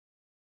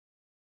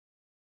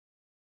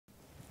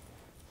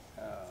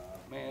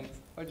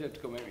Why'd you have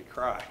to go make me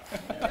cry?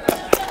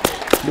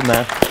 Good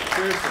man.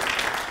 Seriously.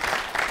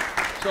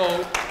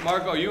 So,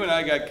 Marco, you and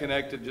I got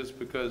connected just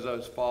because I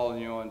was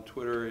following you on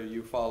Twitter,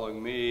 you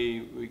following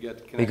me. We got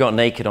connected. We got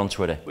naked on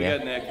Twitter. We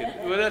got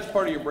naked. Well, that's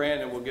part of your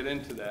brand, and we'll get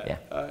into that.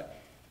 Yeah.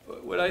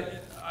 What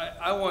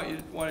I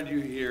wanted you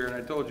here, and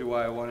I told you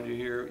why I wanted you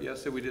here.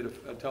 Yesterday we did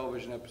a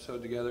television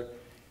episode together,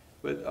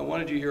 but I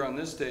wanted you here on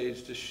this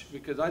stage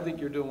because I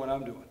think you're doing what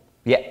I'm doing.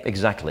 Yeah,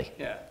 exactly.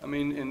 Yeah, I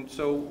mean, and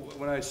so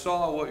when I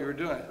saw what you were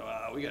doing, I thought,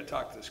 wow, we got to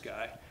talk to this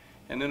guy.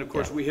 And then, of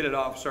course, we hit it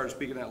off, started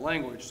speaking that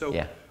language. So,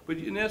 but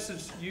in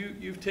essence,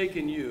 you've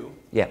taken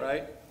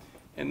right?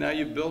 And now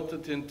you've built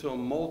it into a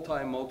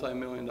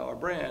multi-million-dollar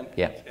brand.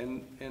 Yeah.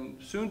 And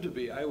soon to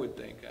be, I would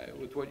think,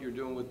 with what you're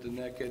doing with the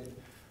Naked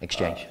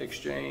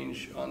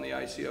exchange on the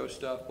ICO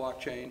stuff,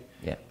 blockchain,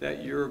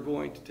 that you're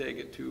going to take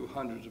it to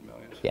hundreds of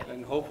millions. Yeah.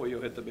 And hopefully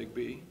you'll hit the big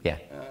B. Yeah.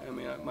 I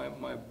mean,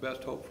 my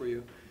best hope for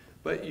you.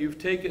 But you've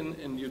taken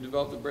and you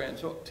developed the brand.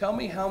 So tell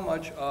me how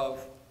much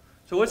of,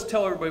 so let's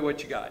tell everybody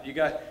what you got. You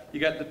got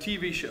the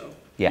TV show.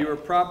 Yeah. You were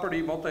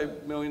property,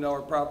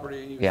 multi-million-dollar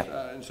property,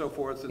 and so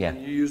forth, and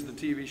then you used the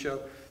TV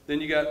show. Then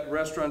you got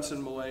restaurants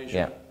in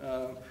Malaysia.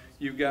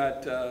 You've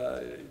got,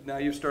 now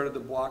you've started the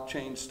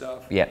blockchain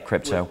stuff. Yeah,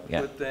 crypto.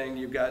 With thing.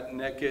 You've got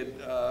Naked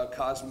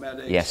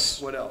Cosmetics.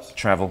 Yes. What else?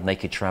 Travel,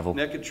 Naked Travel.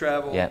 Naked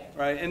Travel. Yeah.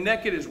 Right. And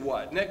Naked is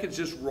what? Naked's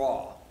just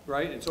raw,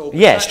 right? It's open.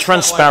 Yeah, it's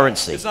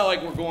transparency. It's not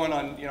like we're going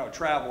on,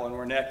 travel and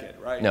we're naked,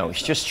 right? No,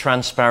 it's just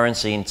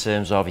transparency in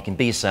terms of you can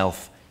be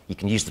yourself, you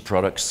can use the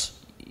products.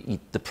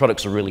 The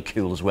products are really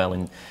cool as well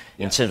in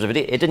terms of it.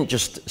 It didn't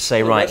just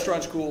say, right. The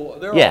restaurant's cool.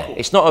 They're all cool.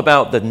 It's not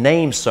about the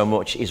name so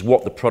much, is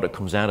what the product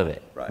comes out of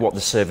it, right. what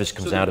the service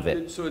comes out of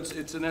it. So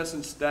it's in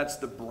essence, that's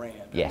the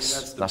brand. Yes,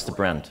 I mean, that's the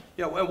brand.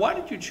 Yeah, and why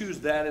did you choose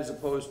that as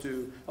opposed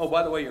to, oh,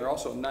 by the way, you're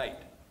also a knight.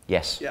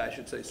 Yes. Yeah, I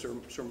should say Sir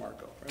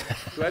Marco.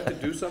 Right? Do I have to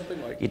do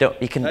something like? You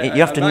don't. You can.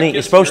 You have to kneel.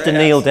 You're supposed to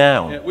kneel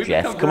down, We've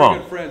Jeff. become Come on.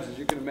 very good friends, as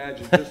you can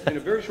imagine, just in a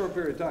very short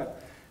period of time.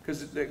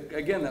 Because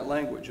again, that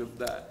language of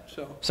that.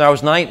 So I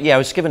was I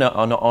was given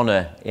an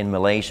honor in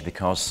Malaysia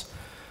because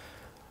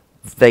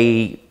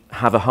they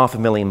have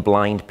 500,000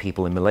 blind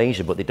people in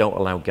Malaysia, but they don't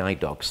allow guide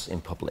dogs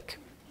in public.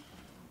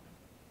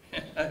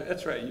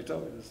 That's right. You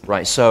told me this.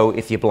 Right. So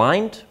if you're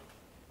blind,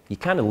 you're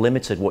kind of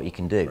limited what you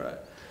can do. Right.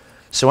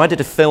 So I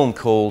did a film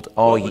called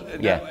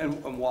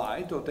And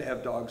why don't they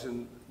have dogs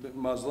in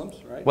Muslims?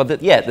 Right. Well,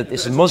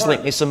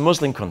 it's a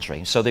Muslim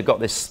country, so they've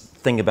got this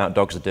thing about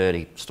dogs are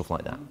dirty, stuff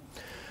like that.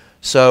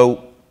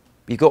 So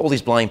you've got all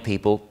these blind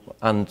people,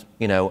 and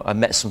I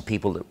met some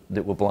people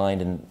that were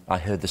blind, and I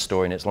heard the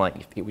story, and it's like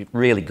it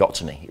really got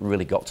to me. It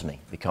really got to me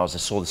because I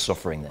saw the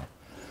suffering there.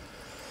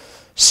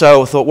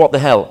 So I thought, what the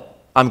hell?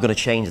 I'm going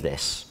to change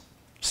this.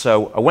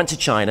 So I went to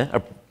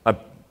China. I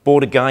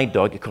bought a guide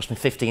dog. It cost me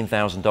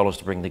 $15,000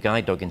 to bring the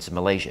guide dog into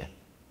Malaysia.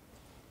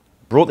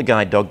 Brought the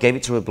guide dog, gave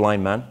it to a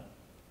blind man.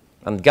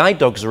 And guide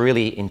dogs are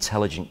really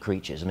intelligent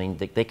creatures. I mean,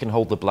 they can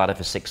hold the bladder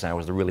for 6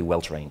 hours. They're really well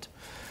trained.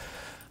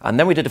 And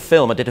then we did a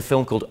film. I did a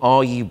film called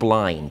Are You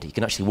Blind? You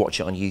can actually watch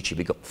it on YouTube.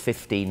 It got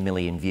 15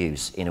 million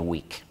views in a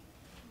week.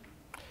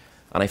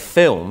 And I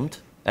filmed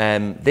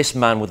this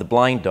man with a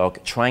blind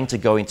dog trying to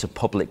go into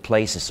public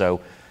places.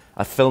 So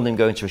I filmed him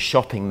going to a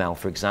shopping mall,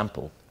 for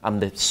example, and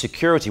the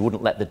security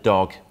wouldn't let the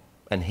dog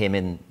and him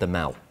in the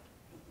mall.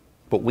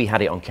 But we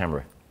had it on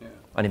camera. Yeah.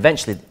 And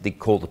eventually they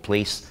called the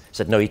police,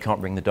 said, no, you can't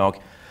bring the dog.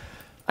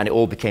 And it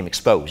all became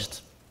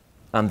exposed.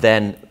 And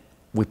then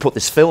we put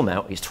this film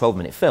out, it's a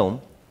 12-minute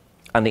film,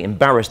 and it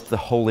embarrassed the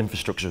whole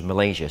infrastructure of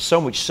Malaysia.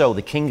 So much so,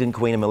 the King and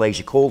Queen of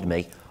Malaysia called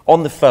me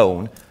on the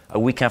phone a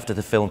week after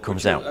the film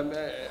comes out.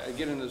 I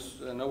get in this,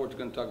 I know we're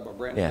going to talk about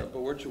brand stuff,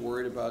 but weren't you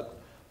worried about...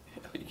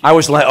 I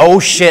was like, oh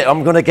shit,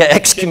 I'm going to get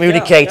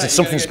excommunicated,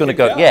 something's going to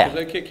go...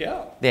 They kick you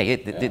out. Yeah,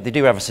 they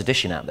do have a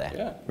sedition out there.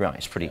 Yeah. Right,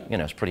 it's pretty,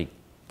 it's pretty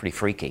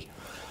freaky.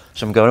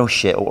 So I'm going, oh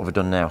shit, what have I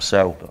done now?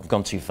 So I've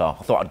gone too far.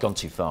 I thought I'd gone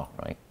too far,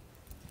 right?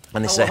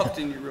 And they How said,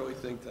 often do you really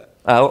think that?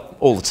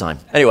 all the time.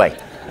 Anyway,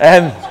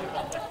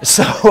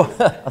 so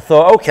I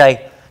thought,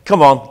 okay,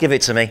 come on, give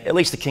it to me. At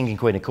least the King and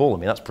Queen are calling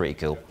me. That's pretty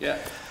cool. Yeah.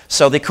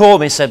 So they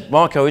called me and said,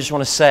 Marco, I just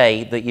want to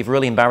say that you've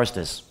really embarrassed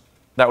us.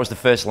 That was the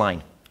first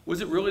line.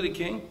 Was it really the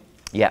King?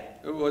 Yeah.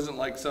 It wasn't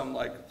like some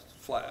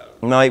flat...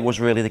 No, it was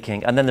really the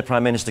King. And then the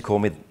Prime Minister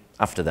called me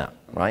after that,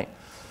 right?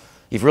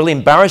 You've really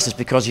embarrassed us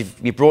because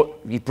you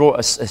brought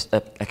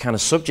a kind of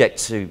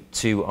subject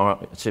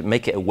to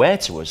make it aware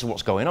to us of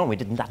what's going on. We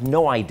had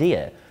no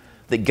idea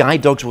that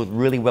guide dogs were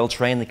really well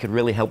trained. They could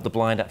really help the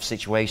blind out of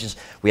situations.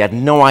 We had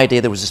no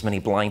idea there was this many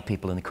blind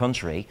people in the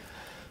country.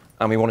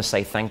 And we want to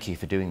say thank you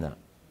for doing that.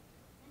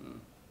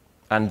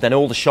 And then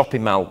all the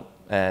shopping mall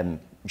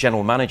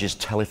general managers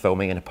telephoned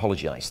me and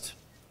apologized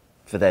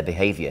for their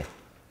behavior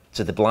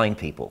to the blind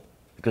people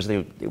because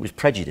it was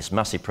prejudice,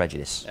 massive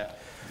prejudice. Yeah.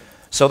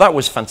 So that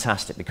was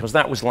fantastic because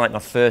that was like my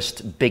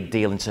first big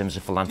deal in terms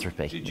of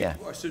philanthropy.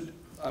 So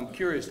I'm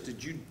curious,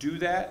 did you do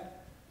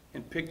that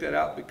and pick that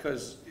out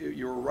because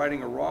you were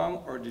righting a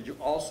wrong, or did you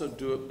also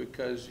do it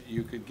because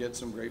you could get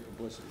some great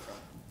publicity from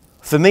it?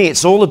 For me,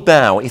 it's all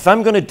about, if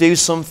I'm going to do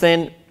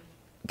something,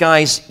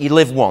 guys, you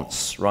live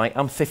once, right?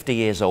 I'm 50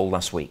 years old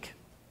last week.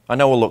 I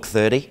know I look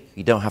 30.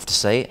 You don't have to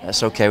say it.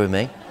 That's okay with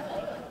me,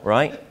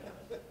 right?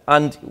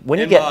 And when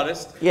you get...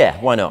 modest. Yeah,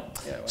 why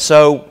not? Yeah,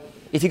 so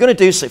if you're going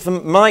to do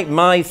something,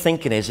 my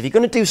thinking is, if you're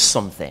going to do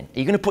something,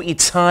 you're going to put your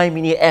time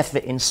and your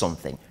effort in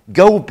something,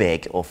 go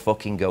big or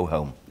fucking go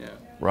home,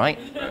 right?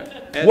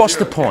 What's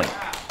the point?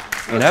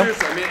 You know?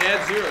 Seriously, I mean,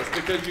 add zeros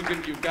because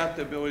you've got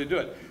the ability to do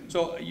it.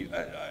 So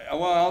I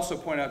want to also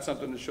point out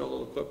something to show a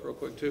little clip real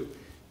quick too.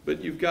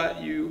 But you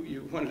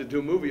wanted to do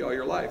a movie all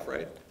your life,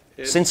 right?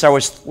 Since I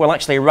was, well,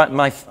 actually,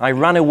 I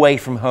ran away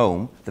from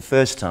home the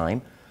first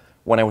time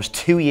when I was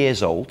 2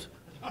 years old,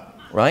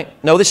 right?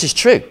 No, this is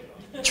true.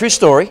 True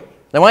story.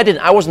 Now,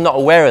 I was not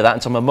aware of that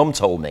until my mum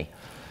told me.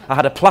 I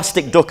had a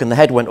plastic duck and the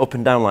head went up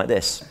and down like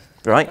this,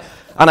 right?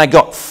 And I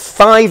got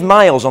 5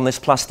 miles on this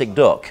plastic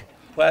duck.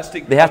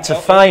 They had to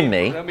find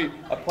me.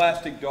 A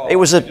plastic dog. It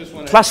was a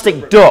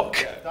plastic duck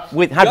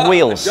had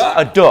wheels.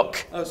 A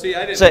duck. Oh, see,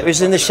 I didn't. So it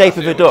was in the shape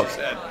of a duck.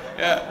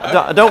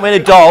 Yeah. I don't mean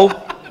a doll.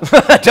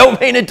 I don't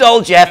mean a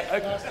doll,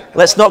 Jeff.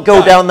 Let's not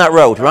go down that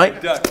road, right?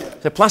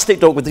 It's a plastic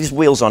duck with these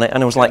wheels on it,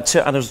 and it was like,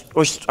 I was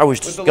just gone.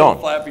 With the little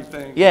flappy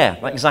thing.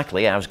 Yeah,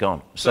 exactly. Yeah, I was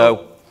gone.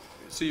 So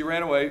you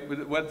ran away.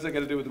 What's that got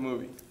to do with the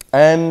movie?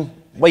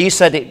 Well, you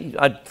said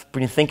I'd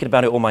been thinking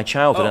about it all my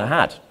childhood, and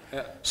I had.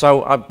 Yeah.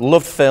 So I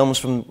loved films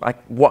from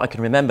what I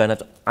can remember, and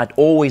I'd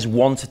always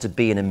wanted to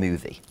be in a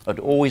movie. I'd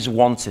always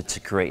wanted to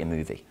create a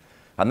movie.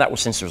 And that was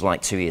since I was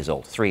like 2 years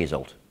old, 3 years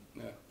old.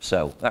 Yeah.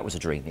 So that was a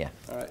dream, yeah.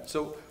 All right,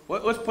 so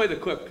let's play the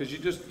clip, because you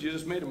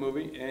just made a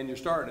movie, and you're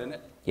starring in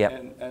it. Yeah.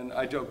 And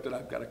I joked that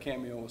I've got a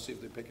cameo. We'll see if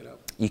they pick it up.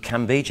 You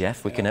can be,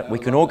 Jeff. We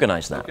can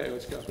organize that. Okay,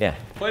 let's go. Yeah.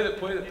 Play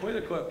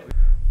the clip.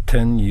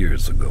 10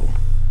 years ago,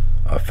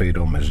 a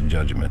fatal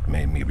misjudgment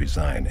made me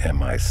resign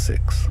MI6.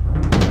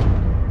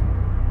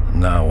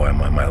 Now I'm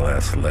on my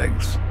last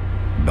legs,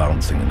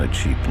 bouncing in a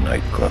cheap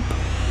nightclub.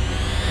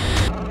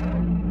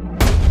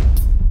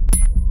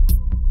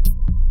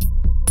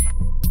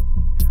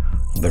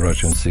 The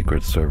Russian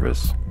Secret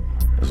Service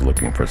is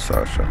looking for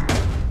Sasha,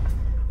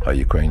 a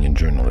Ukrainian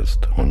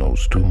journalist who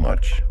knows too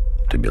much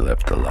to be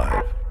left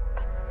alive.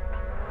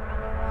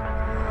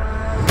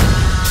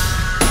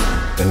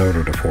 In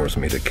order to force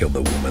me to kill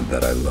the woman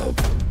that I love,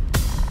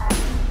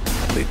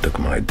 they took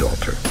my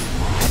daughter.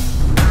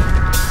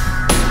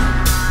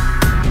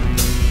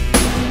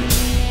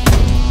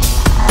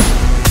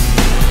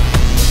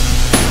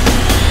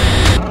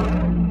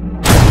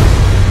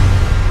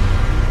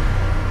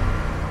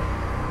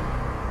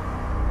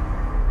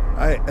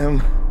 I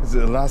am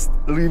the last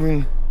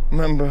living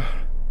member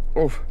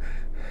of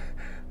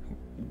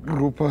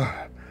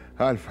Группа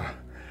Alpha,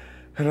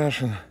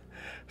 Russian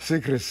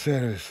Secret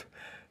Service,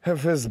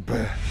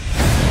 FSB.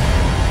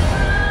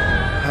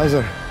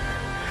 Others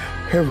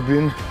have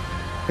been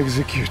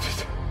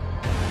executed.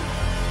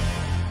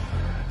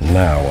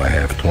 Now I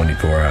have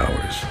 24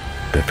 hours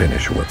to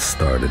finish what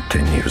started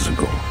 10 years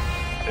ago.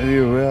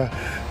 We were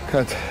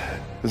cut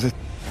the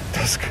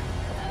task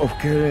of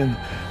carrying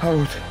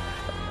out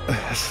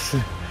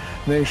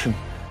assassination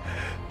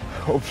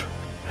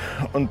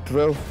on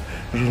 12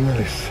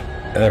 journalists.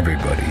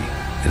 Everybody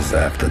is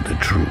after the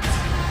truth.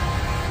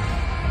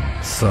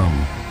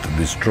 Some to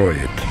destroy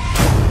it.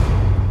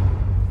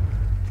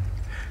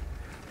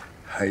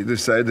 I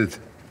decided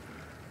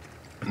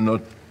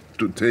not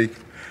to take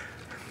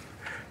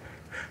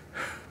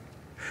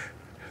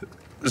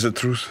the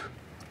truth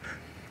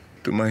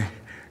to my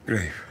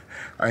grave.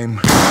 I'm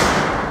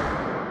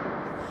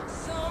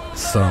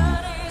some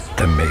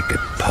to make it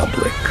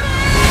public.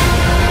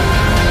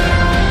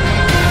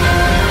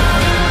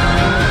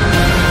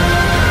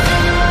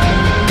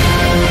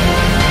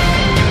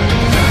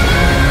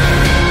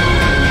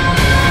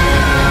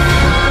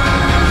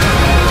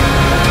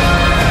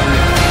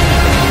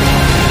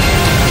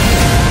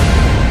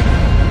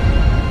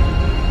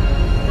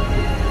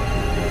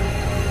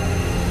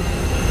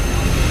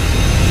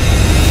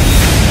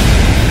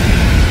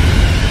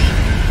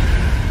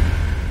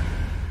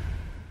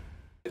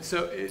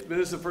 So, but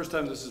this is the first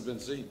time this has been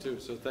seen too,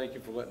 so thank you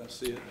for letting us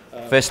see it.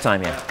 First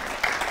time, yeah.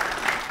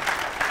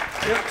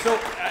 Yeah, so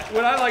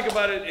what I like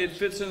about it, it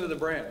fits into the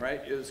brand,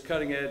 right? It's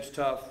cutting edge,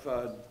 tough,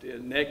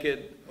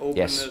 naked,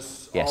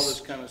 openness, all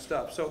this kind of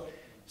stuff.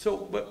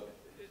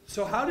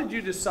 So how did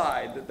you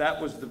decide that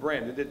that was the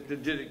brand?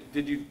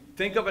 Did you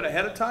think of it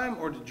ahead of time,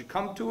 or did you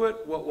come to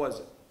it? What was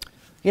it?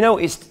 You know,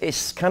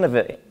 it's kind of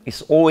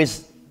it's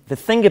always, the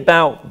thing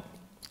about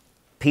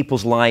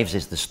people's lives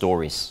is the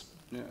stories.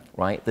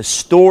 Right? The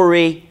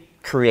story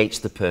creates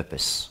the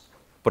purpose.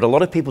 But a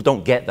lot of people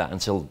don't get that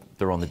until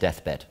they're on the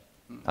deathbed.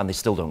 And they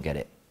still don't get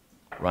it.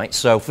 Right?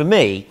 So for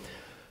me,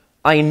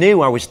 I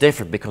knew I was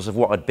different because of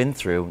what I'd been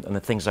through and the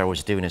things I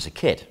was doing as a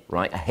kid.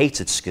 Right? I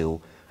hated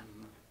school.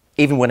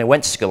 Even when I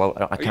went to school,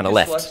 I kind of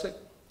left. Dyslexic?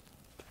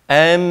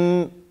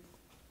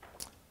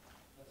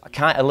 I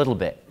can't, a little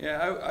bit.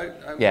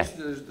 Yeah,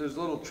 there's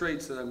little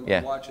traits that I'm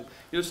watching.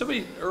 You know,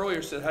 somebody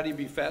earlier said, how do you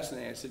be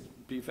fascinating? I said,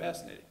 be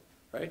fascinating.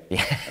 right?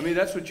 Yeah. I mean,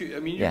 that's what you, I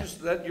mean, you're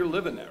just, you're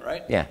living that,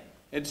 right? Yeah.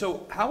 And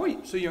so how are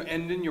you,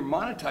 and then you're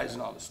monetizing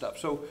all this stuff.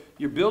 So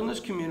you're building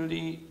this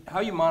community, how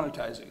are you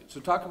monetizing it?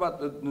 So talk about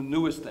the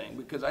newest thing,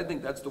 because I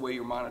think that's the way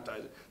you're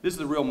monetizing it. This is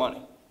the real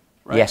money,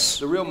 right? Yes.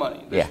 The real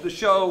money. This is the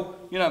show,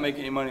 you're not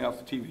making any money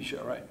off the TV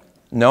show, right?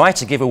 No, I had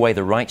to give away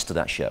the rights to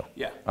that show.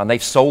 Yeah. And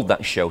they've sold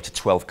that show to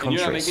 12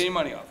 countries. And you're not making any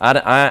money off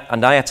it.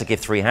 And I had to give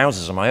 3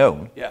 houses of my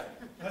own. Yeah.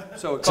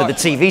 So it to the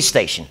cost you TV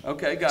station.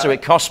 Okay, got it. So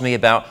it cost me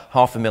about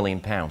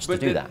 £500,000 to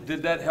do that.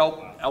 Did that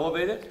help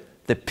elevate it?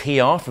 The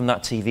PR from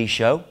that TV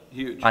show,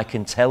 huge. I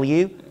can tell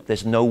you,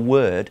 there's no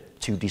word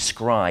to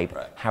describe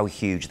how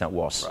huge that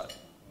was. Right.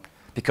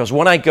 Because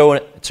when I go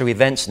to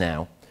events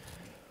now,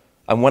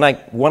 and when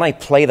I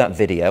play that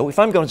video, if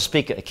I'm going to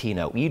speak at a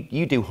keynote,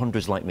 you do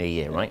hundreds like me a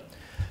year, right?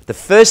 The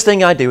first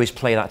thing I do is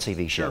play that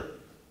TV show. Sure.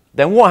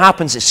 Then what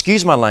happens,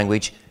 excuse my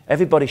language,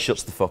 everybody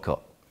shuts the fuck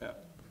up. Yeah.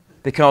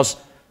 Because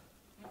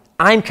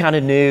I'm kind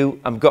of new,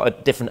 I've got a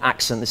different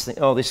accent, this thing,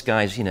 oh, this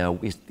guy's, you know,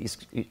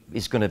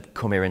 he's going to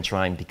come here and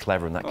try and be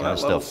clever and that kind of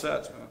stuff.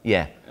 Sets, man.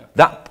 Yeah.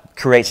 That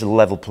creates a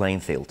level playing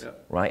field,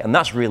 right? And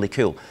that's really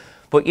cool.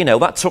 But, you know,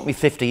 that took me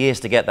 50 years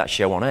to get that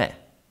show on air.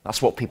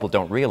 That's what people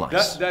don't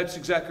realize. That's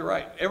exactly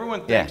right.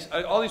 Everyone thinks,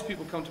 all these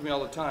people come to me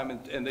all the time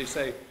and they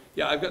say,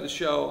 yeah, I've got the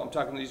show, I'm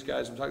talking to these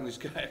guys, I'm talking to this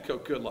guy, I go,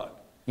 good luck.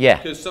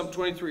 Yeah. Because some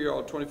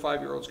 23-year-old,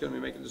 25-year-old is going to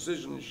be making a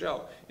decision in the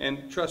show.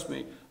 And trust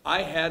me,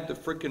 I had the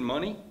freaking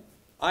money.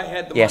 I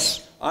had the money.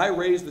 I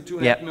raised the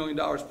 $2.5 million,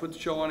 put the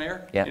show on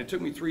air, and it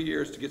took me 3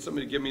 years to get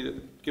somebody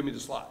to give me the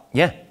slot.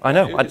 Yeah, I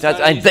know.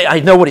 I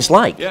know what it's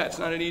like. Yeah, it's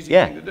not an easy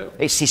thing to do.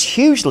 It's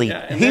hugely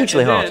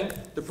hard. Then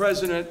the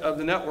president of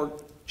the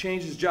network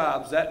changes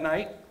jobs that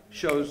night,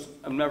 shows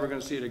I'm never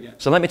going to see it again.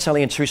 So let me tell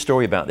you a true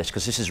story about this,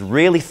 because this is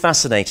really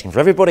fascinating for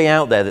everybody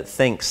out there that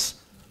thinks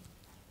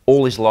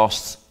all is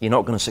lost, you're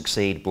not going to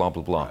succeed, blah,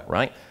 blah, blah,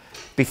 right?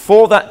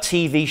 Before that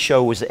TV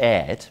show was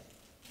aired,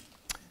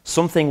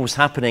 something was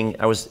happening.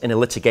 I was in a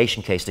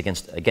litigation case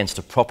against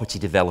a property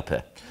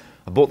developer.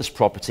 I bought this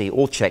property,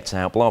 all checked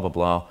out, blah, blah,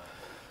 blah.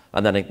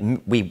 And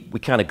then we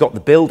kind of got the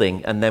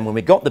building, and then when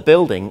we got the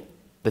building,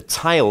 the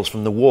tiles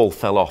from the wall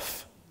fell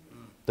off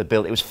the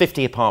building. It was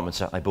 50 apartments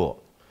that I bought.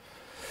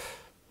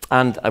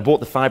 And I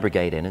brought the fire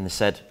brigade in, and they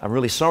said, I'm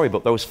really sorry,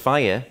 but those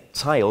fire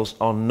tiles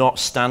are not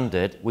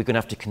standard. We're going to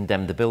have to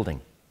condemn the building.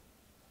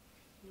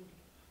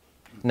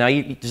 Now,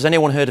 has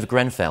anyone heard of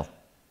Grenfell?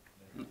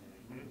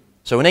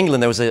 So in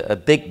England, there was a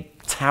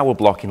big tower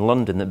block in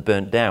London that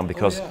burnt down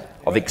because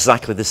of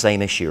exactly the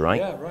same issue,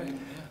 right? Yeah, right. Yeah.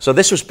 So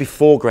this was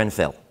before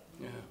Grenfell.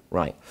 Yeah.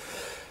 Right.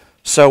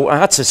 So I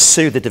had to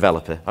sue the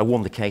developer. I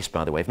won the case,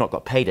 by the way. I've not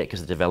got paid it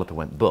because the developer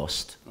went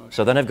bust. Okay.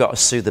 So then I've got to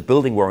sue the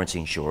building warranty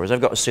insurers.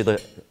 I've got to sue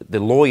the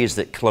lawyers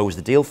that closed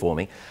the deal for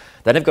me.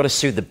 Then I've got to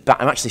sue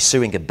I'm actually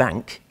suing a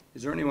bank.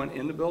 Is there anyone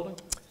in the building?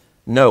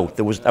 No,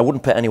 I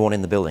wouldn't put anyone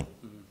in the building.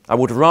 I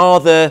would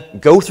rather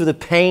go through the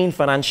pain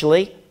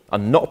financially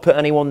and not put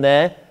anyone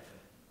there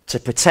to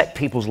protect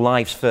people's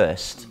lives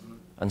first,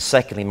 and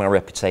secondly, my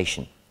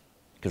reputation,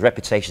 because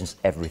reputation's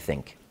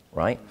everything,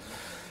 right?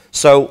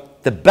 So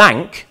the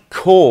bank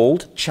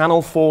called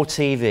Channel 4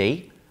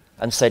 TV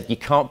and said, you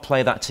can't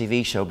play that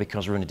TV show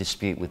because we're in a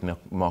dispute with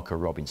Marco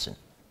Robinson.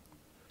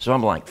 So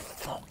I'm like,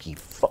 fuck you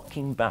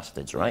fucking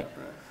bastards, right?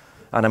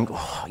 And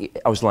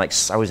I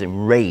was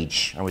in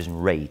rage. I was in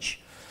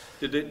rage.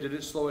 Did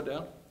it slow it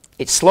down?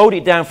 It slowed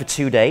it down for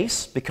 2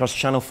 days because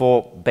Channel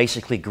 4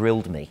 basically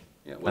grilled me.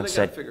 Yeah, well, and they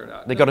said, got to figure it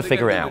out. They got to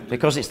figure it out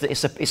because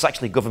it's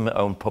actually a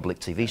government-owned public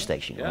TV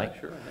station, right?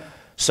 Sure, yeah.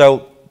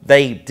 So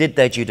they did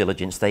their due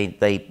diligence.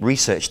 They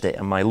researched it,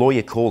 and my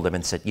lawyer called them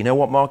and said, you know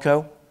what,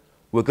 Marco?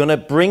 We're going to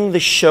bring the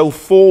show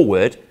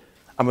forward,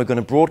 and we're going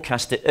to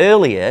broadcast it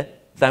earlier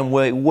than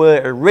we were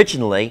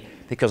originally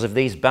because of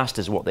these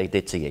bastards, what they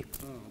did to you.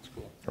 Oh, that's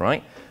cool.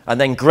 Right?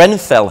 And then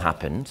Grenfell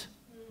happened,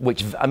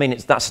 which, I mean,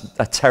 that's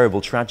a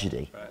terrible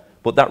tragedy. Right.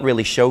 But that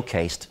really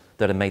showcased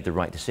that I made the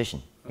right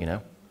decision, you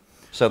know?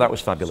 So that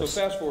was fabulous. So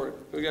fast forward,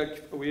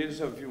 we just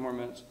have a few more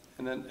minutes,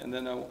 and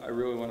then I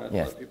really want to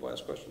let people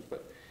ask questions.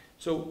 But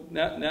so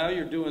now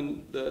you're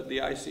doing the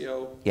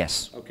ICO.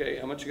 Yes. Okay,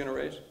 how much are you going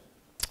to raise?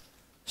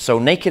 So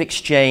Naked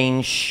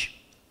Exchange,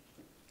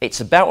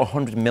 it's about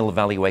 100 mil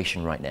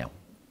valuation right now,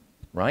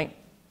 right?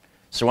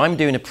 So I'm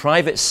doing a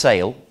private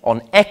sale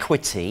on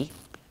equity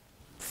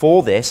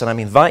for this, and I'm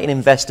inviting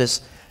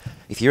investors.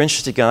 If you're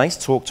interested, guys,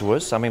 talk to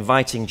us. I'm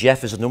inviting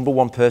Jeff as the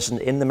 #1 person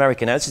in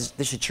America. Now, this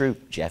is true,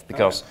 Jeff,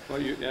 because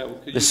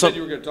you said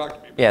you were going to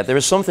talk to me. Yeah, there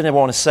is something I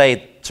want to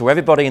say to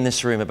everybody in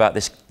this room about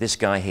this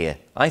guy here.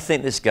 I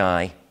think this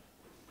guy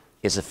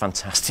is a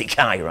fantastic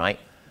guy, right?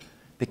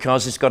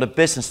 Because he's got a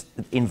business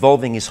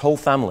involving his whole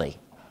family.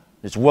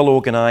 It's well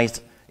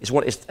organized.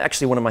 It's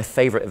actually one of my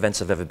favorite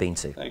events I've ever been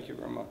to. Thank you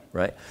very much.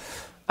 Right?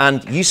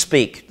 And you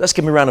speak. Let's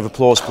give him a round of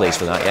applause, please,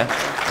 for that, yeah?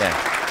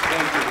 Yeah.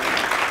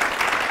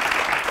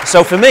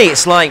 So for me,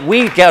 it's like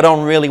we get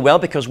on really well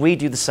because we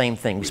do the same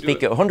thing. We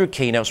speak at 100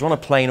 keynotes, we're on a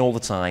plane all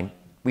the time.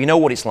 We know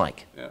what it's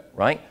like,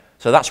 right?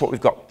 So that's what we've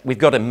got. We've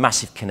got a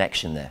massive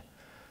connection there.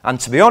 And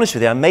to be honest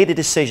with you, I made a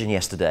decision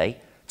yesterday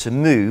to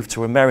move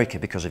to America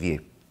because of you.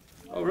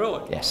 Oh,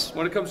 really? Yes.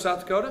 Want to come to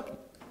South Dakota?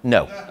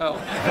 No. Oh.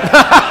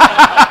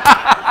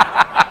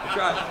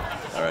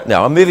 All right.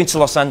 No, I'm moving to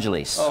Los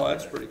Angeles. Oh,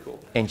 that's pretty cool.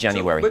 In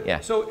January, yeah.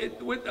 So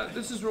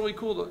this is really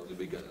cool,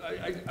 because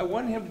I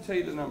wanted him to tell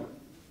you the number.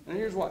 And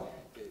here's why.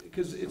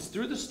 Because it's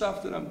through the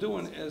stuff that I'm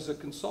doing as a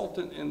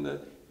consultant in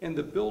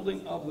the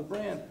building of the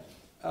brand.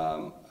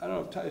 I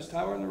don't know, is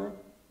Tyler in the room?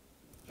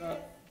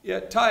 Yeah,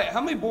 Ty,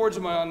 how many boards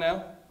am I on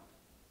now?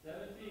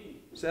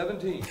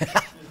 17.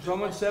 So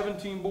I'm on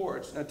 17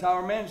 boards. Now,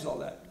 Tyler manages all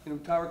that. You know,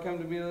 Tyler came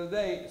to me the other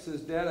day and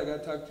says, Dad, I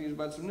got to talk to you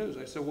about some news.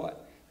 I said,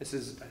 what? I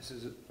says,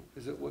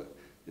 is it what?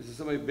 Is it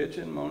somebody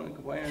bitching, moaning,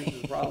 complaining? Is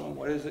it a problem?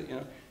 What is it? You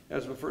know,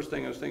 that's the first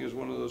thing I was thinking, is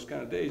one of those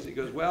kind of days. He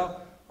goes,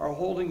 well, our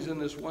holdings in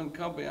this one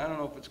company, I don't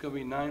know if it's going to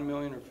be 9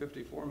 million or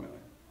 54 million.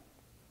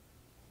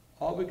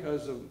 All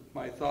because of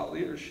my thought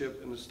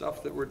leadership and the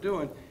stuff that we're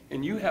doing.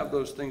 And you have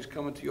those things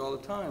coming to you all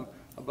the time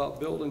about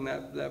building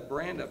that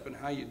brand up and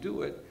how you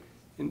do it.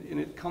 And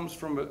it comes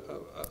from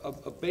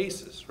a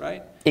basis,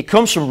 right? It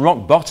comes from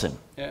rock bottom.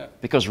 Yeah.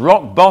 Because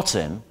rock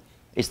bottom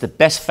is the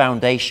best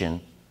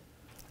foundation,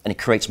 and it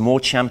creates more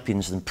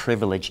champions than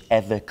privilege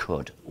ever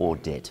could or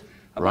did.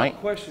 Right?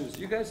 Questions.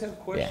 Do you guys have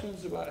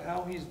questions about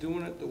how he's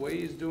doing it, the way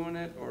he's doing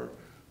it, or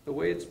the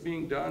way it's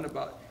being done?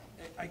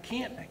 I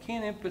can't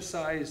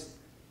emphasize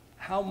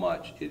how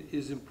much it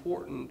is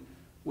important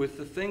with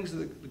the things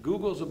that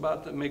Google's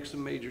about that make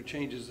some major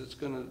changes. That's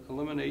going to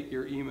eliminate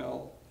your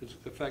email, its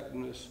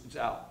effectiveness. It's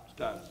out. It's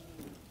done.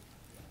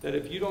 That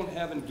if you don't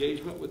have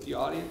engagement with the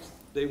audience,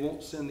 they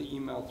won't send the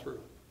email through.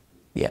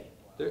 Yeah.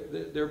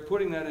 They're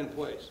putting that in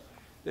place.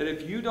 That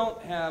if you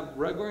don't have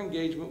regular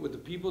engagement with the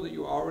people that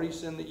you already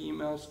send the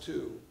emails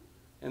to,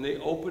 and they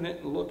open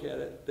it and look at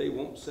it, they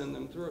won't send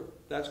them through.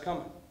 That's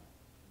coming,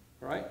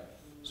 right?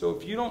 So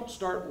if you don't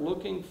start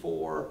looking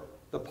for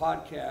the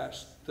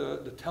podcast,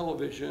 the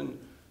television,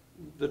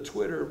 the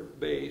Twitter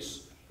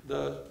base,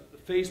 the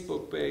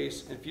Facebook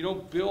base, and if you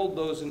don't build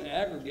those in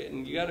aggregate,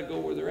 and you got to go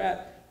where they're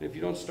at, and if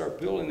you don't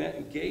start building that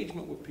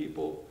engagement with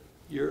people,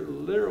 you're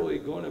literally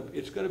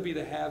it's going to be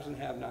the haves and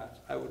have-nots.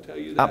 I will tell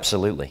you that.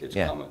 Absolutely. It's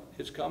coming.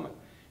 It's coming.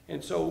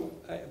 And so,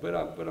 but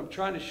I'm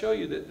trying to show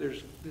you that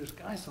there's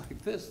guys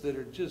like this that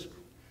are just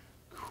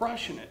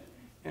crushing it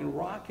and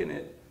rocking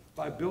it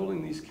by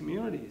building these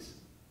communities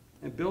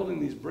and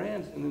building these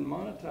brands and then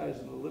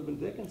monetizing the living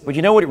dickens. But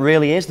you know what it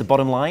really is, the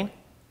bottom line?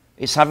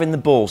 It's having the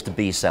balls to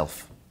be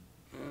yourself.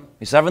 Yeah.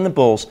 It's having the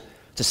balls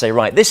to say,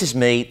 right, this is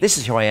me, this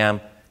is who I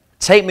am,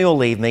 take me or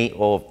leave me,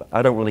 or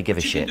I don't really give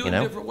a shit, you know? You can do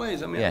it in different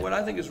ways. I mean, what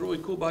I think is really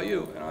cool about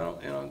you,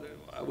 and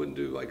I wouldn't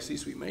do like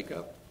C-suite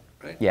makeup,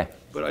 right? Yeah.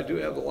 But I do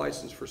have the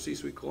license for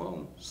C-suite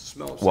cologne,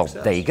 smell of success.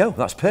 Well, there you go.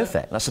 That's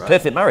perfect. That's a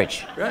perfect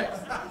marriage. Right.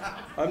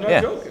 I'm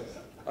not joking.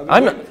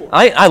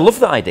 I love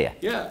that idea.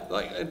 Yeah,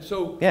 and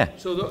so I've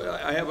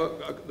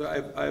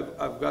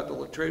got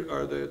the trade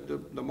or the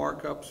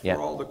markups for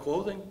all the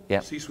clothing,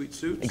 C-suite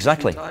suits,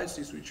 exactly, C-suite ties,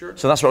 C-suite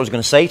shirts. So that's what I was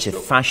going to say to you.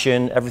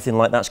 Fashion, everything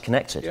like that's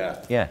connected.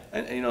 Yeah.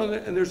 And you know,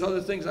 and there's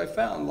other things I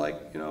found, like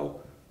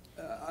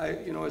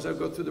as I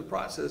go through the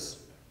process,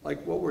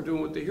 like what we're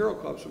doing with the Hero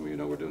Club. Some of you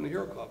know we're doing the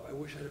Hero Club. I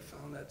wish I'd have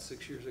found that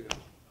 6 years ago.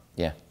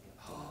 Yeah.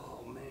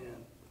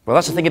 Well,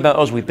 that's the thing about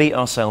us. We beat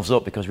ourselves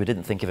up because we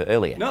didn't think of it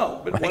earlier.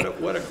 No, but right?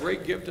 what a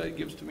great gift that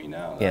gives to me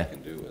now that I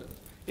can do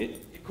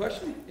it.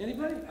 Question?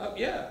 Anybody?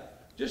 Yeah.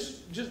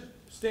 Just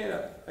stand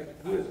up.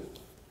 Who is it?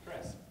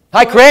 Chris.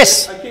 Hi,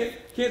 Chris. I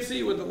can't see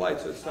you with the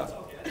lights and stuff.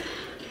 That's okay.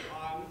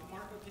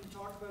 Marco, can you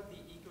talk about the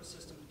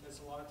ecosystem? Because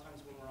a lot of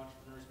times when we're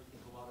entrepreneurs, we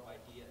think a lot of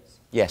ideas.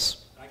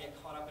 Yes. I get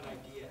caught up in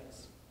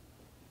ideas,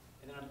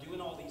 and then I'm doing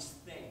all these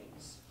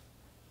things,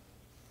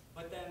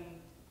 but then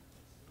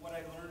what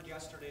I learned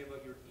yesterday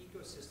about your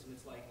ecosystem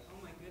is like,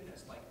 oh my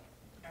goodness, like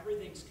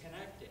everything's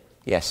connected.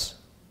 Yes.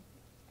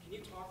 Can you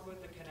talk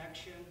about the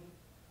connection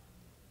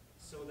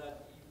so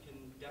that you can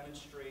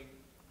demonstrate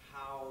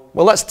how?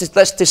 Well, let's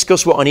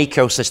discuss what an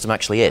ecosystem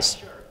actually is.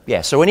 Sure.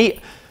 Yeah. So an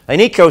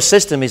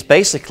ecosystem is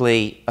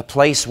basically a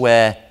place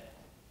where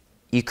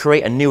you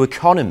create a new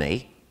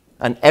economy,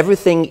 and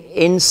everything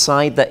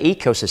inside that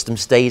ecosystem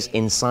stays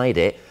inside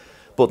it.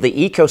 But the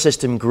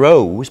ecosystem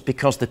grows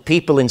because the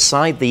people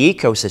inside the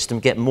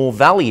ecosystem get more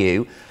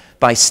value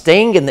by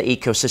staying in the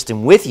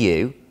ecosystem with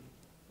you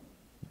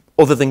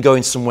other than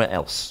going somewhere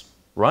else,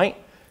 right?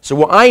 So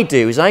what I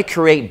do is I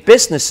create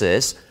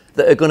businesses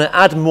that are going to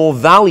add more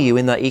value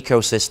in that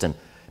ecosystem.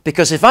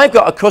 Because if I've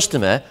got a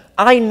customer,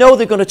 I know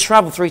they're going to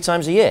travel 3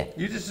 times a year.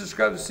 You just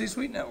described the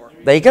C-suite network.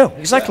 There you go,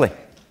 exactly.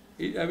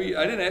 Yeah. I mean,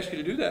 I didn't ask you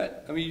to do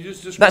that. I mean, you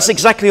just described. That's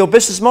exactly your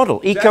business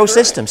model,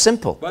 ecosystem, right?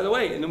 Simple. By the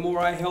way, and the more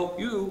I help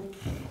you,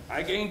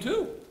 I gain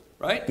too,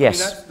 right?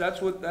 Yes. I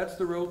mean, that's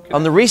the real.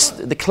 And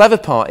the clever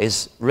part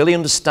is really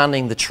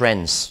understanding the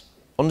trends,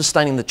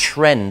 understanding the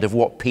trend of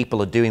what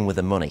people are doing with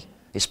their money,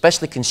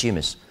 especially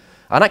consumers,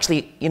 and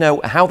actually,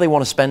 how they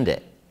want to spend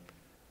it.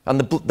 And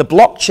the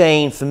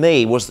blockchain for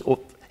me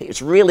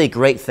it's really a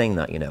great thing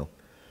that,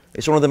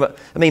 It's one of the,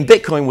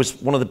 Bitcoin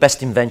was one of the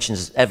best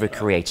inventions ever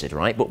created,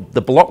 right? But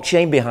the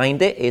blockchain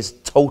behind it is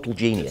total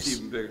genius. It's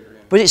even bigger,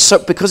 But it's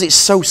because it's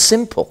so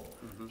simple.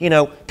 You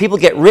know, people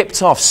get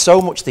ripped off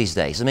so much these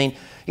days. I mean,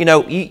 you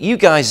know, you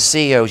guys are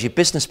CEOs, you're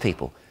business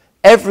people.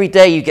 Every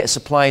day you get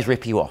suppliers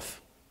rip you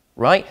off,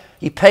 right?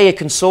 You pay a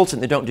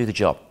consultant, they don't do the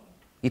job.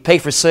 You pay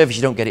for a service,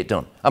 you don't get it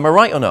done. Am I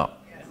right or not?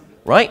 Yes.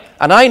 Right?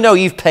 And I know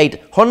you've paid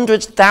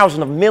hundreds,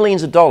 thousands of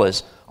millions of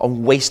dollars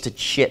on wasted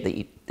shit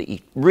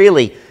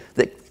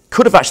that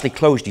could have actually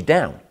closed you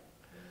down.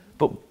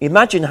 But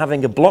imagine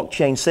having a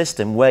blockchain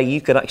system where you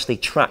could actually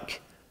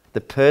track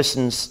the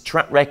person's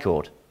track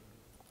record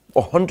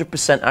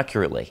 100%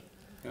 accurately.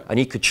 Yeah. And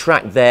you could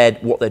track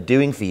what they're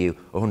doing for you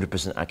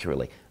 100%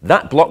 accurately.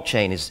 That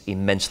blockchain is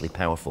immensely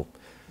powerful.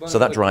 So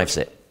that drives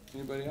it.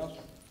 Anybody else?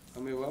 I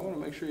mean, well, I want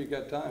to make sure you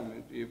got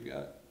time. You've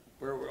got,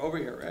 we're over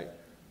here, right?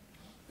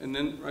 And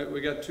then, right,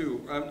 we got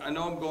two. I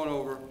know I'm going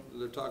over.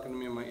 They're talking to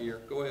me in my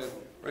ear. Go ahead,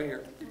 right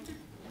here.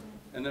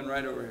 And then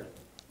right over here.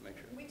 Make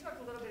sure. We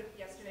talked a little bit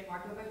yesterday,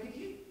 Marco, but could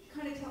you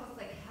kind of tell us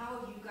like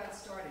how you got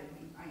started?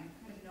 I kind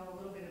of know a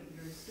little bit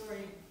of your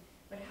story,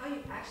 but how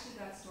you actually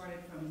got started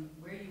from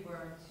where you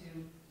were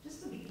to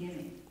just the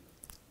beginning,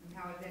 and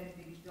how it then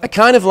built.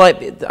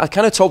 I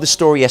kind of told this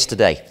story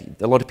yesterday.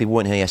 A lot of people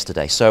weren't here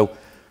yesterday. So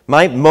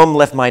my mum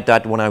left my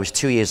dad when I was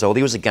 2 years old.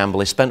 He was a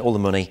gambler. He spent all the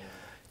money.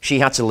 She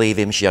had to leave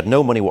him. She had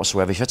no money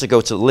whatsoever. She had to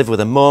go to live with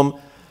her mum.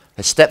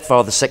 Her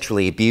stepfather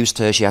sexually abused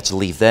her. She had to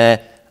leave there.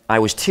 I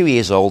was 2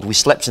 years old. We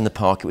slept in the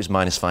park. It was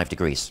 -5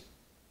 degrees.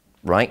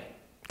 Right?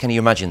 Can you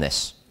imagine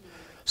this?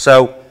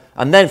 So,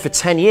 and then for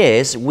 10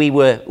 years, we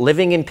were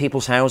living in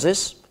people's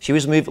houses. She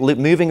was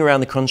moving around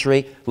the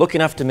country,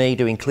 looking after me,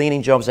 doing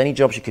cleaning jobs, any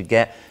jobs she could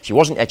get. She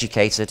wasn't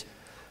educated.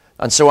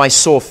 And so I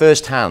saw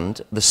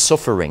firsthand the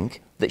suffering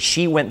that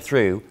she went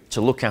through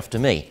to look after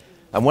me.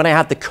 And when I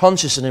had the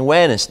conscious and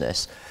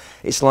awarenessness,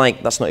 it's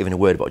like, that's not even a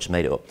word, but I just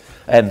made it up.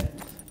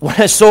 When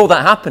I saw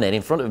that happening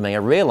in front of me, I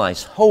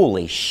realized,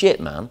 holy shit,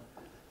 man,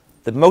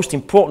 the most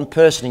important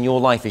person in your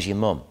life is your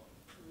mum.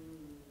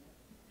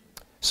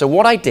 So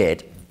what I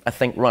did, I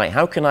think, right,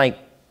 how can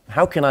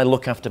I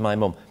look after my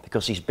mum?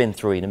 Because she's been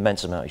through an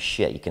immense amount of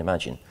shit, you can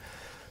imagine.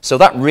 So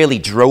that really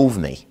drove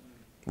me,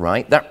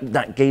 right?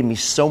 That gave me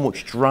so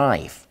much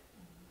drive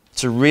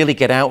to really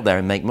get out there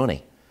and make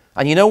money.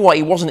 And you know what?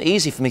 It wasn't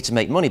easy for me to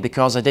make money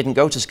because I didn't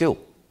go to school.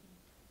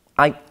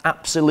 I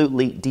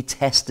absolutely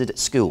detested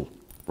school,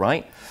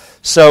 right?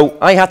 So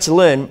I had to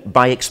learn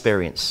by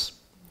experience.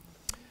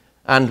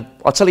 And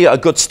I'll tell you a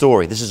good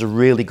story. This is a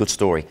really good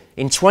story.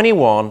 In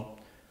 21,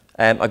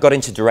 I got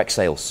into direct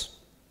sales.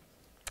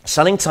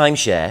 Selling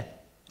timeshare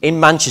in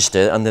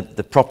Manchester, and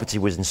the property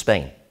was in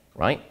Spain,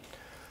 right?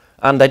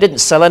 And I didn't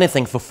sell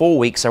anything for 4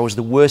 weeks. I was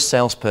the worst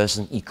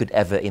salesperson you could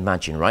ever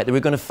imagine, right? They were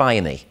going to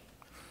fire me.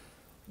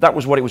 That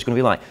was what it was going to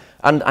be like.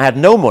 And I had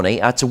no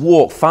money. I had to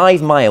walk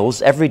 5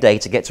 miles every day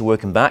to get to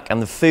work and back,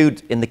 and the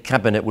food in the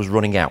cabinet was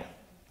running out,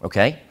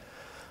 okay?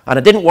 And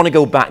I didn't want to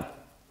go back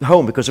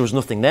home because there was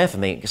nothing there for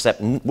me except,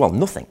 well,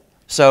 nothing.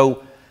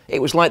 So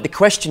it was like the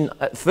question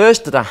at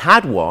first that I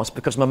had was,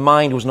 because my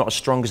mind was not as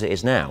strong as it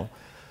is now,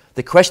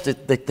 the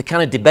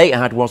kind of debate I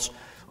had was,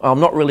 I'm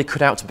not really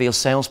cut out to be a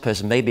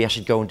salesperson. Maybe I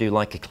should go and do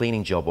like a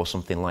cleaning job or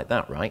something like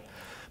that, right?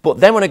 But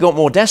then when I got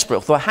more desperate,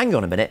 I thought, hang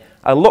on a minute.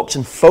 I looked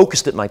and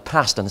focused at my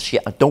past and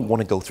shit, I don't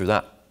want to go through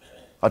that.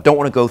 I don't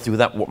want to go through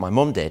that, what my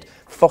mum did.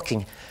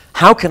 Fucking,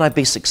 how can I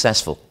be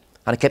successful?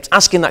 And I kept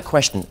asking that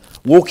question,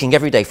 walking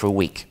every day for a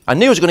week. I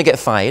knew I was going to get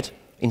fired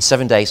in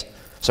 7 days.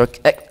 So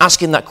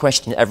asking that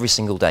question every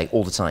single day,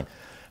 all the time.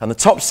 And the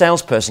top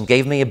salesperson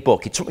gave me a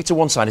book. He took me to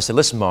one side and said,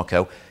 listen,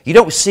 Marco, you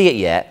don't see it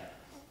yet,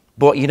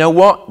 but you know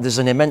what? There's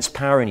an immense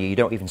power in you. You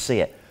don't even see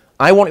it.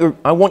 I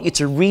want you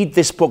to read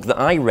this book that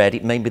I read.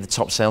 It made me the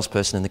top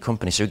salesperson in the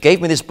company. So he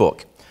gave me this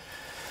book.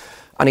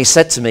 And he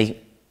said to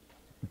me,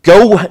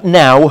 go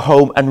now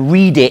home and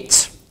read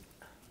it.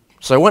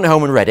 So I went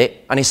home and read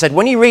it. And he said,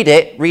 when you read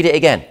it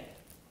again.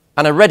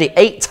 And I read it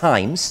 8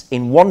 times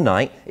in one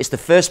night. It's the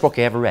first book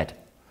I ever read.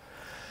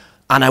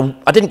 And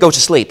I didn't go to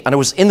sleep. And I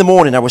was in the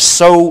morning, I was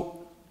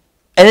so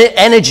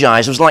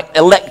energized. It was like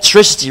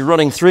electricity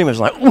running through me. I was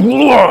like,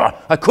 ugh!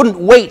 I couldn't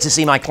wait to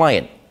see my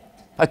client.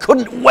 I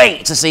couldn't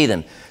wait to see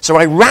them. So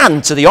I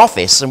ran to the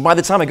office, and by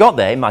the time I got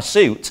there in my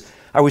suit,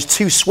 I was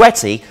too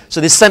sweaty,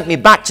 so they sent me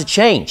back to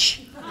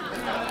change.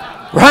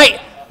 Right?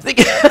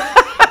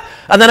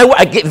 And then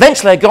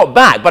eventually I got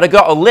back, but I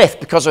got a lift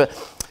because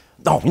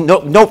no,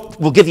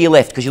 we'll give you a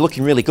lift because you're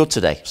looking really good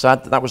today. So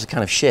that was a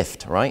kind of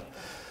shift, right?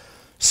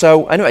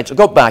 So anyway, I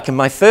got back, and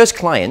my first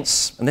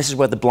clients, and this is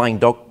where the blind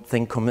dog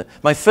thing comes in,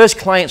 my first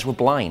clients were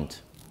blind.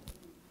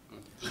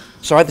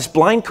 So I had this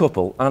blind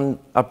couple, and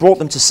I brought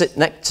them to sit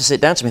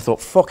down to me. I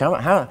thought, fuck,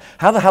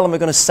 how the hell am I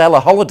going to sell a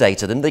holiday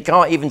to them? They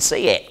can't even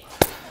see it.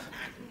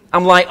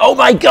 I'm like, oh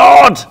my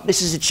God,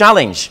 this is a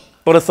challenge.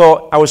 But I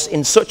thought I was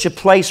in such a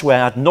place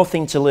where I had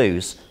nothing to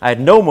lose. I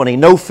had no money,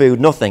 no food,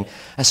 nothing.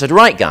 I said,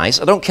 right, guys,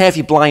 I don't care if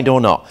you're blind or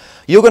not.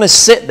 You're going to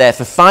sit there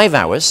for 5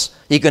 hours.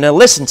 You're going to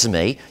listen to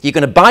me. You're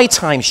going to buy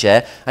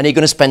timeshare, and you're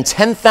going to spend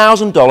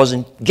 $10,000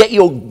 and get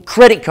your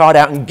credit card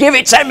out and give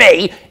it to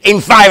me in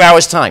 5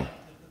 hours' time.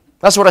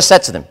 That's what I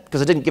said to them,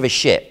 because I didn't give a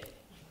shit.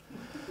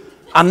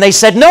 And they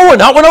said, no, we're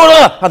not, we're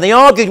not. And they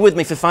argued with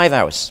me for 5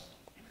 hours.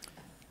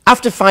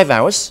 After 5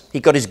 hours, he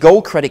got his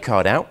gold credit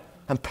card out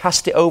and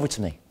passed it over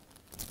to me.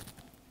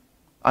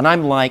 And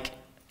I'm like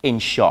in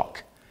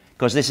shock,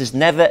 because this has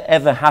never,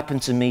 ever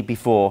happened to me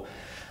before.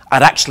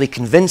 I'd actually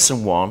convinced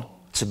someone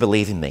to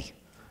believe in me.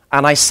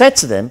 And I said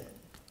to them,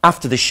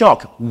 after the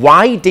shock,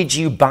 why did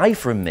you buy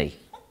from me?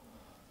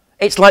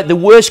 It's like the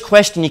worst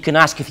question you can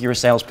ask if you're a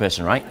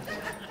salesperson, right?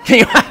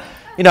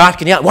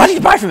 Why did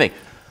you buy from me?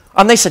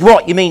 And they said,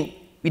 what, you mean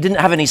you didn't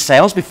have any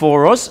sales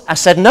before us? I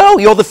said, no,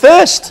 you're the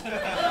first.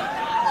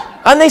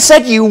 And they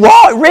said, you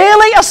what,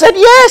 really? I said,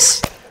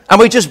 yes. And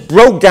we just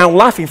broke down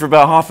laughing for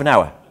about half an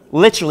hour.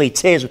 Literally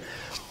tears.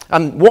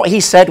 And what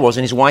he said was,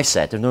 and his wife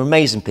said, and they're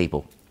amazing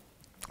people.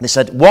 They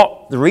said,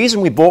 the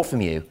reason we bought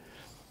from you,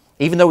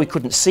 even though we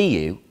couldn't see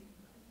you,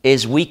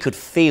 is we could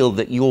feel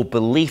that your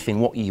belief in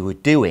what you were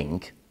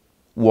doing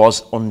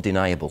was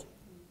undeniable.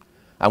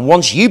 And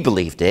once you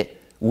believed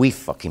it, we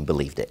fucking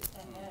believed it.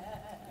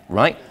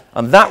 Right?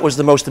 And that was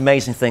the most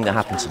amazing thing that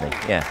happened to me.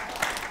 Yeah.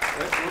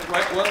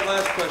 Right, one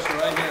last question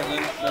right here,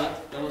 and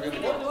then we're going to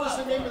go. What was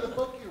the name of the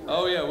book you wrote?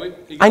 Oh,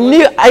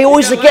 yeah. I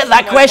always get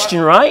that question,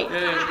 right?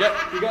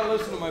 Yeah, you got to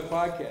listen to my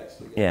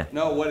podcast. Yeah.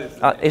 No, what is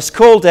it? It's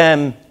called,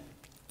 I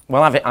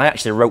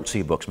actually wrote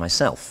 2 books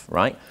myself,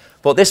 right?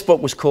 But this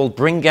book was called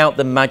Bring Out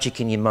the Magic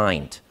in Your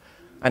Mind.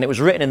 And it was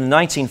written in the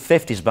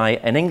 1950s by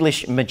an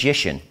English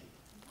magician.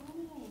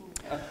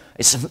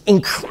 It's an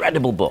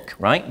incredible book,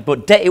 right?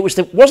 But it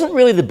wasn't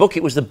really the book,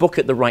 it was the book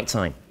at the right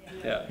time.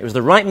 Yeah. It was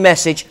the right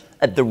message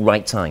at the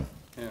right time.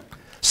 Yeah.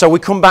 So we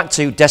come back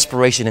to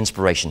desperation,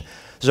 inspiration.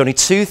 There's only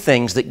 2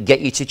 things that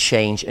get you to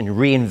change and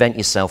reinvent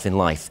yourself in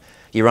life.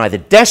 You're either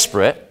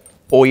desperate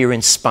or you're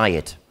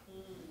inspired,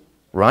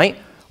 right?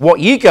 What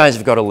you guys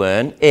have got to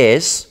learn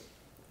is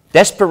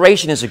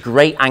desperation is a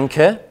great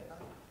anchor,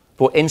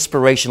 but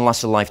inspiration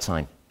lasts a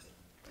lifetime.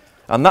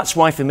 And that's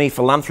why, for me,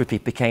 philanthropy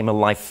became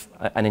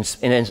an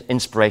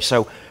inspiration.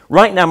 So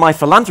right now, my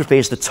philanthropy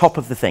is the top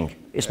of the thing.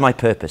 It's my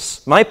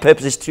purpose. My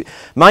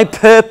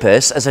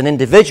purpose as an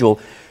individual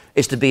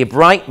is to be a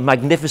bright,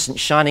 magnificent,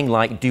 shining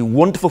light, do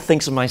wonderful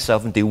things for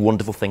myself, and do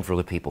wonderful things for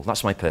other people.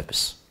 That's my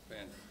purpose.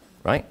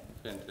 Right?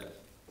 Fantastic.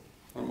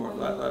 One more,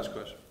 last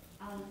question.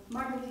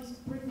 Mark, you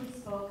briefly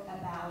spoke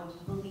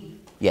about belief.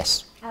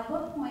 Yes. At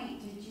what point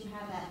did you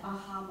have that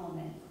aha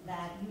moment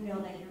that you know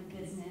that your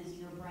business,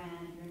 your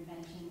brand, your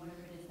invention,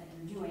 whatever it is that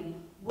you're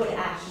doing, would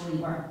actually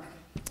work?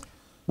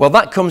 Well,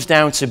 that comes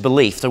down to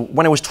belief. So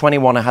when I was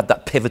 21, I had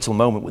that pivotal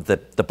moment with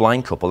the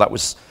blind couple.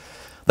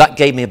 That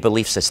gave me a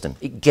belief system.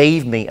 It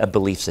gave me a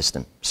belief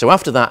system. So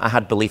after that, I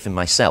had belief in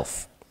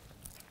myself.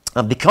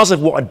 And because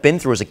of what I'd been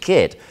through as a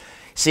kid,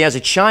 see, as a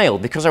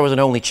child, because I was an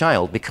only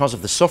child, because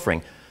of the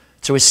suffering,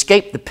 to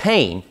escape the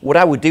pain, what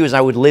I would do is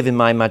I would live in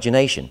my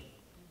imagination.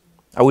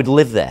 I would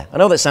live there. I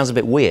know that sounds a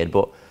bit weird,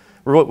 but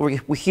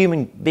we're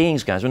human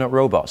beings, guys. We're not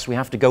robots. We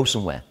have to go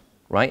somewhere,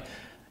 right?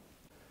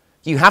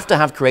 You have to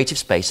have creative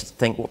space to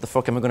think, what the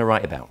fuck am I going to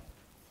write about?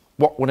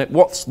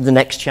 What's the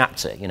next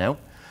chapter, you know?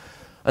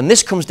 And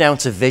this comes down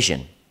to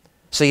vision.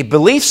 So your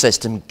belief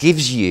system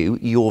gives you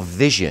your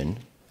vision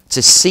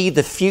to see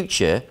the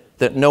future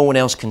that no one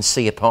else can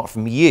see apart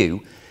from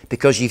you,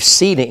 because you've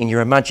seen it in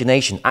your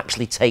imagination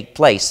actually take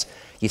place.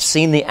 You've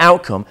seen the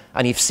outcome,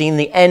 and you've seen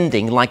the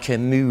ending like a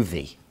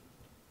movie.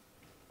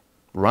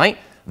 Right?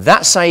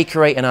 That's how you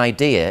create an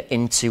idea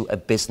into a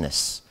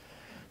business.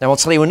 Now, I'll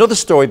tell you another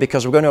story,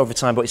 because we're going over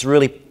time, but it's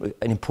really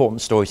an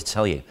important story to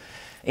tell you.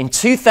 In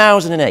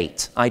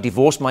 2008, I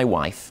divorced my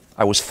wife.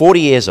 I was 40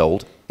 years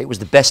old. It was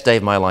the best day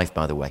of my life,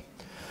 by the way.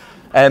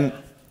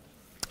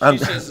 She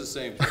says the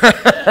same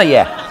thing.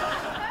 Yeah.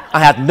 I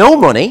had no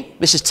money.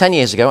 This is 10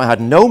 years ago. I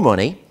had no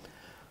money.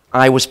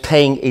 I was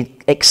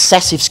paying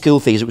excessive school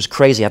fees. It was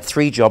crazy. I had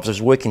 3 jobs. I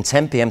was working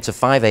 10 p.m. to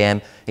 5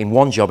 a.m. in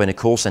one job in a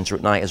call center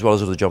at night, as well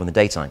as another job in the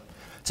daytime,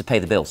 to pay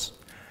the bills.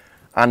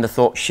 And I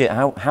thought, shit,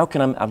 how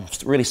can I'm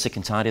really sick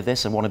and tired of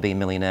this. I want to be a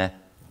millionaire.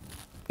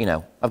 You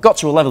know, I've got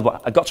to a level,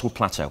 but I got to a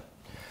plateau.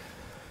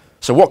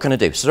 So what can I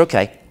do? So I said,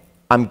 okay,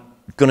 I'm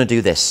going to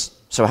do this.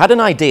 So I had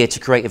an idea to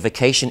create a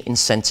vacation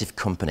incentive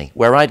company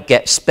where I'd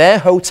get spare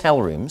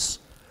hotel rooms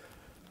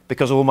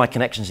because of all my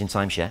connections in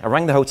timeshare. I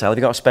rang the hotel, have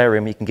you got a spare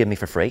room you can give me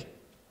for free?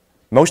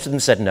 Most of them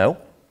said no.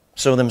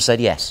 Some of them said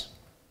yes,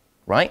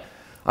 right?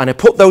 And I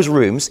put those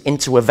rooms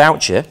into a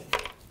voucher.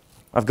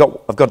 I've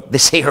got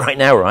this here right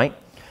now, right?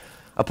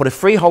 I put a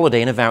free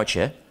holiday in a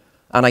voucher,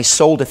 and I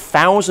sold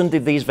 1,000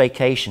 of these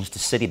vacations to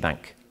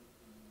Citibank.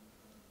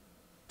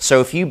 So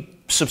if you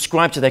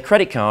subscribe to their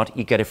credit card,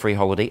 you get a free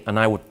holiday, and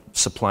I would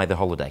supply the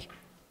holiday.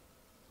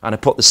 And I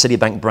put the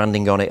Citibank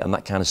branding on it and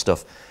that kind of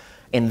stuff.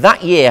 In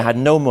that year, I had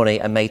no money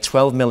and made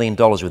 $12 million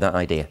with that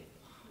idea.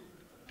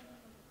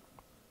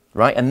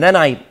 Right? And then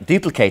I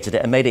duplicated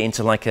it and made it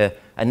into like a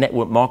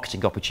network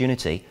marketing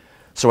opportunity.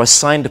 So I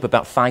signed up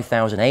about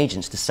 5,000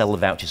 agents to sell the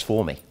vouchers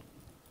for me.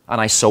 And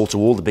I sold to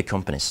all the big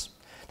companies.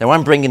 Now,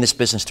 I'm bringing this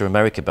business to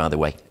America, by the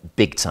way,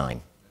 big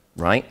time,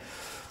 right?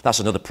 That's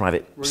another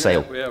private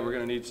sale. We're going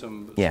to need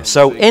some. Yeah,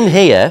 so in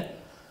here,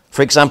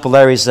 for example,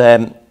 there is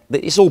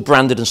it's all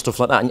branded and stuff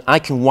like that, and I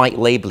can white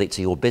label it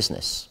to your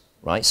business,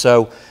 right?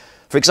 So,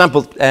 for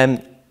example, I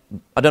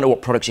don't know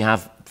what products you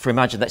have.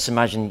 Let's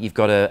imagine you've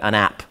got an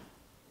app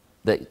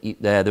that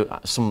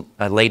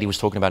a lady was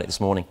talking about it this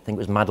morning. I think it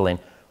was Madeline.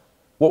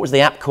 What was the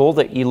app called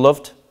that you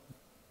loved?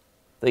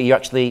 That you're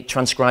actually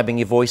transcribing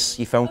your voice,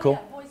 your phone call?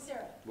 Yeah,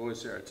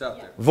 Voicera, it's out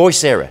there.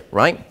 Voicera,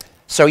 right?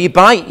 So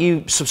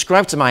you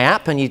subscribe to my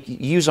app and you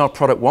use our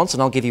product once,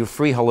 and I'll give you a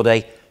free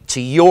holiday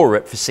to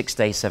Europe for 6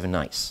 days, 7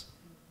 nights.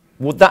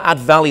 Would that add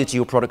value to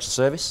your product or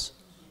service?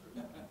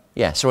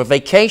 Yeah, so a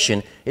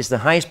vacation is the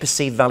highest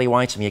perceived value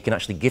item you can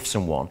actually give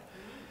someone,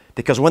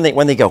 because when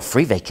they go,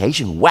 free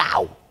vacation,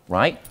 wow,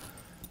 right?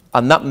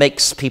 And that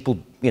makes people,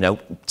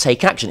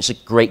 take action. It's a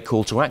great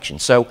call to action.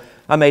 So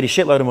I made a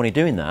shitload of money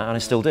doing that, and I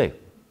still do.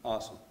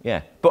 Awesome.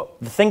 Yeah,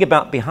 but the thing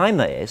behind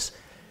that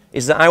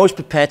is that I was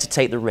prepared to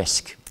take the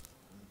risk.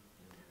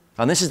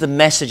 And this is the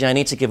message I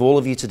need to give all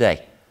of you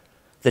today.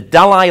 The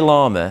Dalai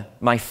Lama,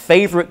 my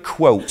favorite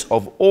quote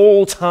of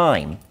all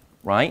time,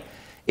 right,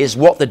 is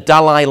what the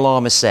Dalai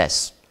Lama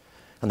says.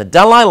 And the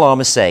Dalai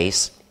Lama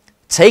says,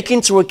 take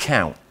into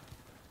account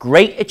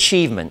great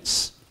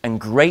achievements and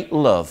great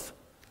love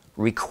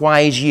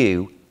requires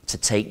you to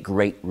take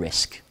great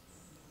risk.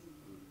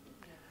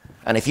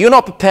 And if you're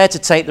not prepared to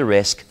take the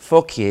risk,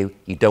 fuck you,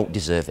 you don't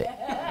deserve it.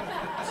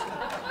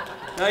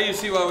 Now you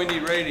see why we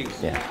need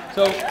ratings. Yeah.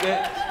 So,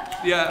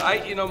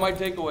 my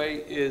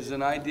takeaway is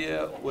an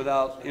idea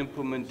without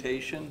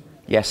implementation.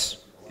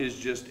 Yes. Is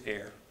just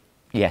air.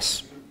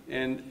 Yes.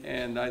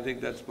 And I think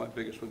that's my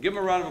biggest one. Give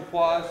them a round of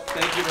applause.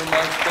 Thank you very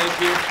much.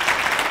 Thank you.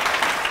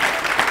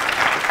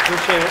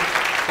 Appreciate it.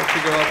 Hope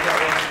you go out that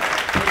way.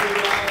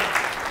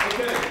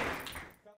 Okay.